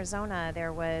here in Arizona,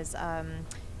 there was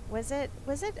was it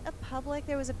a public?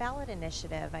 There was a ballot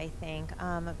initiative, I think,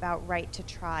 about right to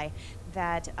try.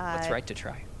 That What's right to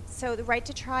try? So the right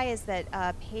to try is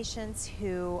that patients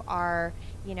who are,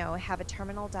 have a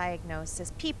terminal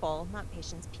diagnosis, people, not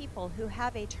patients, people who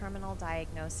have a terminal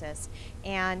diagnosis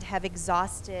and have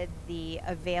exhausted the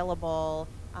available,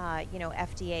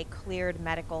 FDA cleared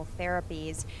medical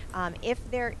therapies. If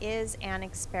there is an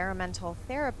experimental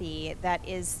therapy that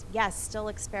is, yes, still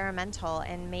experimental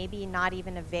and maybe not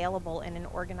even available in an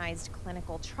organized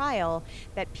clinical trial,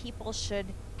 that people should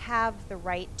have the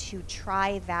right to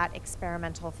try that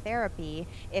experimental therapy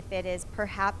if it is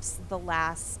perhaps the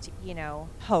last,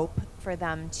 hope for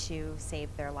them to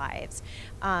save their lives.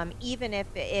 Even if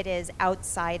it is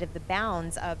outside of the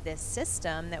bounds of this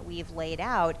system that we've laid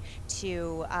out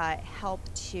to help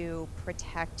to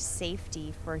protect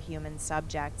safety for human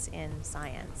subjects in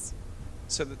science.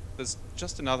 So there's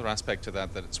just another aspect to that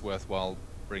it's worthwhile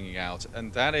bringing out,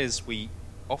 and that is we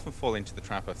often fall into the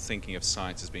trap of thinking of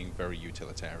science as being very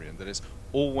utilitarian, that it's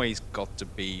always got to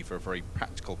be for a very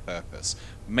practical purpose,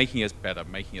 making us better,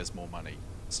 making us more money,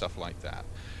 stuff like that.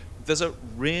 There's a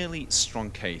really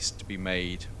strong case to be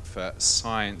made for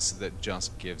science that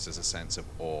just gives us a sense of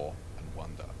awe and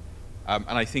wonder. And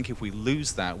I think if we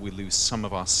lose that, we lose some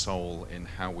of our soul in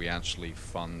how we actually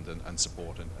fund and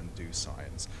support and do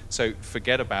science. So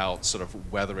forget about sort of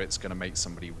whether it's going to make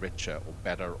somebody richer or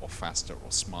better or faster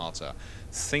or smarter.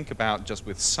 Think about just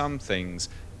with some things,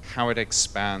 how it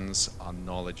expands our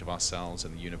knowledge of ourselves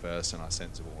and the universe and our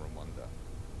sense of awe and wonder.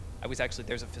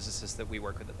 There's a physicist that we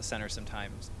work with at the center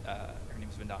sometimes, her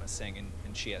name's Vandana Singh,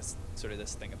 and she has sort of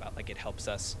this thing about, like, it helps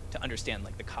us to understand,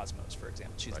 like, the cosmos, for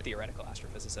example. She's a theoretical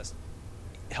astrophysicist.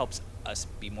 It helps us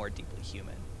be more deeply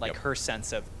human. Like, her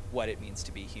sense of what it means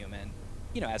to be human,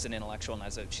 as an intellectual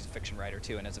and she's a fiction writer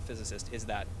too, and as a physicist, is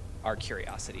that our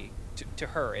curiosity to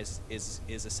her is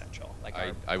essential. Like,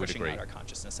 I would pushing agree. out our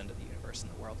consciousness into the universe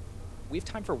and the world. We have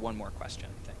time for one more question,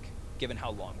 I think, given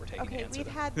how long we're taking to Okay, answer we've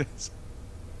them. had.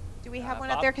 Do we have one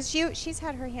up Bob? there? Because she's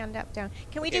had her hand up down.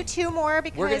 Can we Okay. do two more?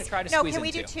 Because We're gonna try to no, squeeze can in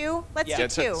we do two. two? Let's Yeah, do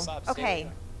it's two. Bob, stay Okay.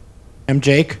 there. I'm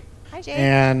Jake. Hi, Jake.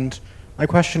 And my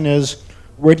question is,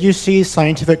 where do you see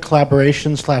scientific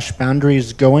collaboration /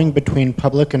 boundaries going between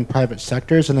public and private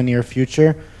sectors in the near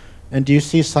future? And do you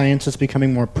see science as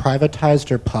becoming more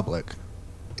privatized or public?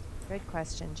 Good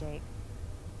question, Jake.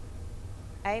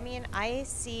 I mean, I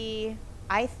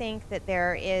think that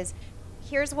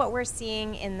here's what we're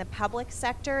seeing in the public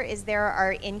sector is there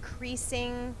are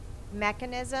increasing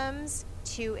mechanisms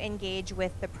to engage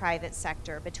with the private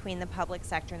sector, between the public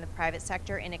sector and the private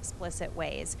sector in explicit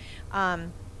ways.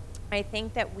 I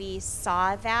think that we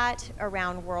saw that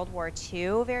around World War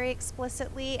II very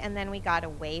explicitly, and then we got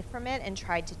away from it and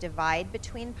tried to divide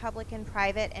between public and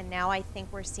private, and now I think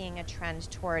we're seeing a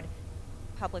trend toward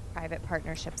public-private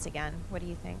partnerships again. What do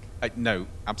you think? No,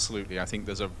 absolutely. I think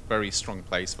there's a very strong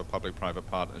place for public-private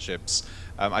partnerships.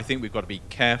 I think we've got to be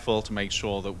careful to make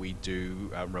sure that we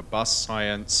do robust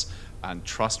science and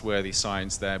trustworthy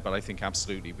science there, but I think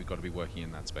absolutely we've got to be working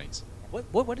in that space.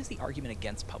 What is the argument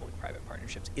against public-private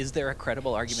partnerships? Is there a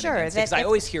credible argument Sure, against it? that Because I if-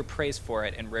 always hear praise for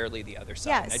it and rarely the other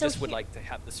side. Yeah, And I so just would he- like to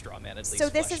have the straw man at least So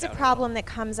this fleshed is a out problem that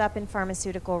comes up in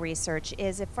pharmaceutical research,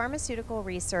 is if pharmaceutical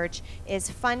research is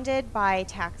funded by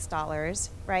tax dollars,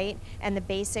 right, and the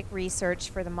basic research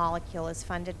for the molecule is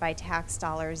funded by tax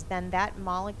dollars, then that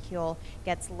molecule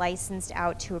gets licensed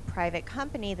out to a private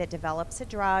company that develops a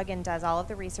drug and does all of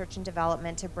the research and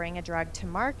development to bring a drug to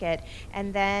market,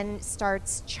 and then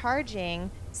starts charging,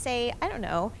 say, I don't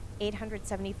know,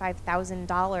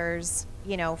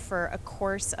 $875,000, for a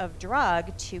course of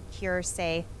drug to cure,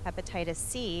 say, hepatitis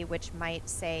C, which might,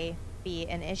 say, be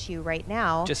an issue right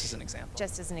now. Just as an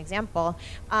example.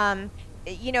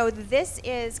 This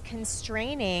is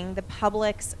constraining the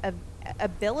public's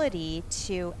ability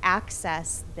to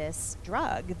access this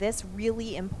drug, this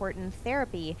really important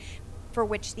therapy for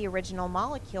which the original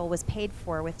molecule was paid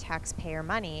for with taxpayer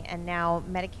money. And now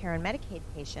Medicare and Medicaid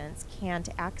patients can't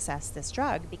access this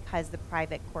drug because the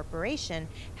private corporation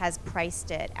has priced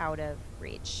it out of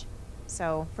reach.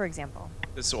 So, for example.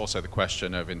 There's also the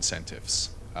question of incentives.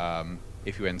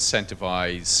 If you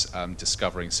incentivize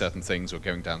discovering certain things or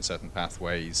going down certain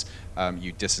pathways,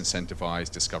 you disincentivize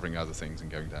discovering other things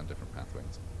and going down different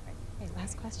pathways. Okay,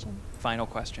 last question. Final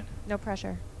question. No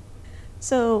pressure.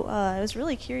 So I was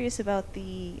really curious about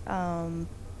the,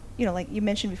 like you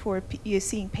mentioned before, you're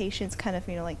seeing patients kind of,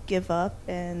 give up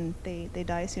and they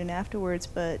die soon afterwards.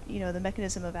 But the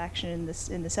mechanism of action in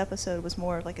this episode was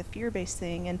more like a fear-based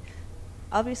thing. And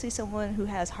obviously someone who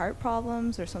has heart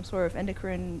problems or some sort of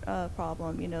endocrine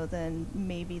problem, then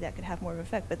maybe that could have more of an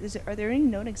effect. But are there any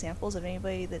known examples of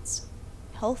anybody that's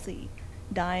healthy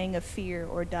dying of fear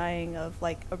or dying of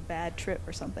like a bad trip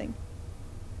or something?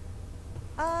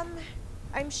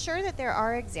 I'm sure that there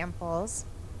are examples.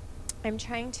 I'm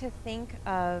trying to think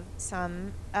of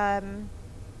some.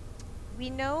 We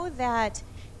know that,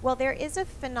 well, there is a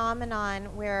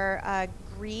phenomenon where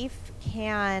grief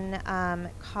can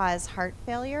cause heart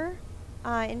failure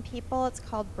in people. It's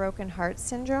called broken heart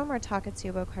syndrome or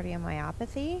Takotsubo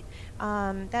cardiomyopathy.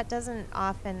 That doesn't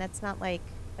often, that's not like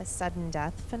a sudden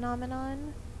death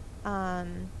phenomenon. There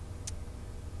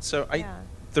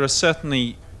are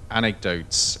certainly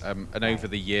anecdotes, and over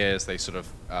the years they sort of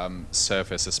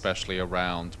surface, especially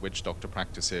around witch doctor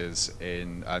practices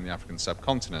in the African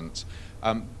subcontinent.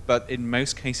 But in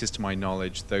most cases, to my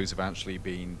knowledge, those have actually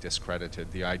been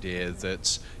discredited. The idea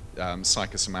that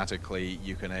psychosomatically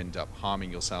you can end up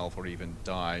harming yourself or even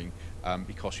dying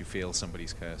because you feel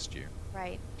somebody's cursed you.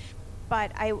 Right.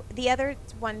 But the other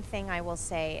one thing I will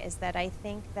say is that I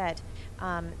think that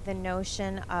the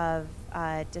notion of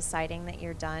deciding that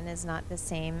you're done is not the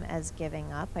same as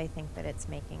giving up. I think that it's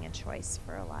making a choice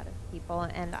for a lot of people.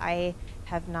 And I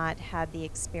have not had the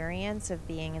experience of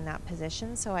being in that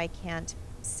position, so I can't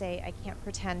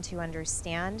pretend to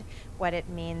understand what it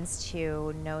means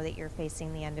to know that you're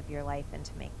facing the end of your life and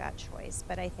to make that choice.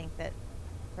 But I think that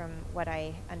from what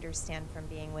I understand from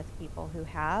being with people who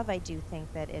have, I do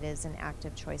think that it is an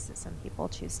active choice that some people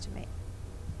choose to make.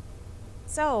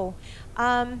 So,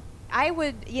 I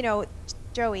would,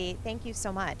 Joey, thank you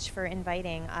so much for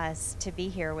inviting us to be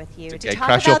here with you to talk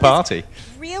crash your about party.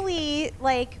 This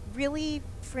really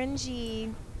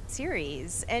fringy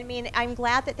series. I mean, I'm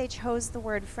glad that they chose the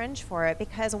word fringe for it,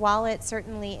 because while it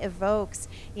certainly evokes,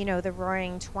 the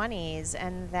roaring 20s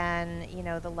and then,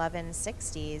 the lovin'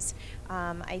 60s,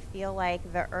 I feel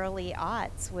like the early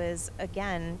aughts was,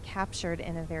 again, captured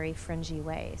in a very fringy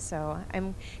way. So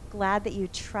I'm glad that you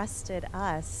trusted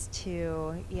us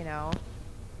to,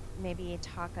 maybe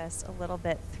talk us a little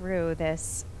bit through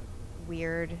this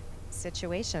weird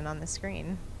situation on the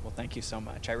screen. Well, thank you so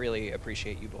much. I really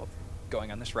appreciate you both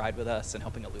going on this ride with us and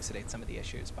helping elucidate some of the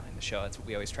issues behind the show. That's what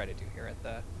we always try to do here at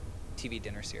the TV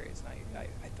dinner series. And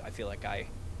I feel like I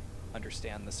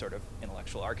understand the sort of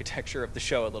intellectual architecture of the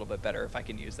show a little bit better, if I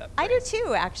can use that phrase. I do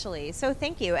too, actually. So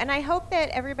thank you. And I hope that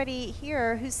everybody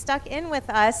here who's stuck in with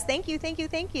us, thank you. Thank you.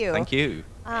 Thank you,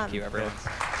 everyone.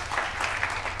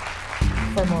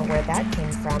 For more where that came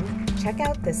from, check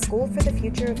out the School for the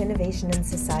Future of Innovation and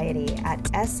Society at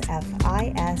sfis.asu.edu.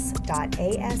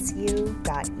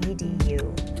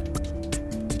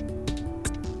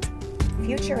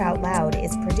 Future Out Loud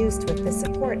is produced with the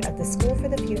support of the School for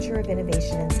the Future of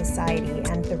Innovation and Society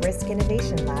and the Risk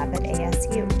Innovation Lab at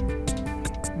ASU.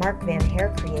 Mark Van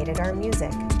Hare created our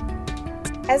music.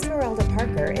 Esmeralda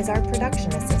Parker is our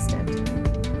production assistant.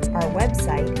 Our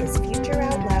website is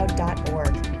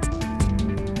futureoutloud.org.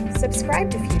 Subscribe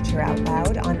to Future Out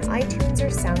Loud on iTunes or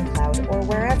SoundCloud or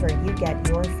wherever you get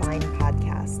your fine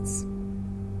podcasts.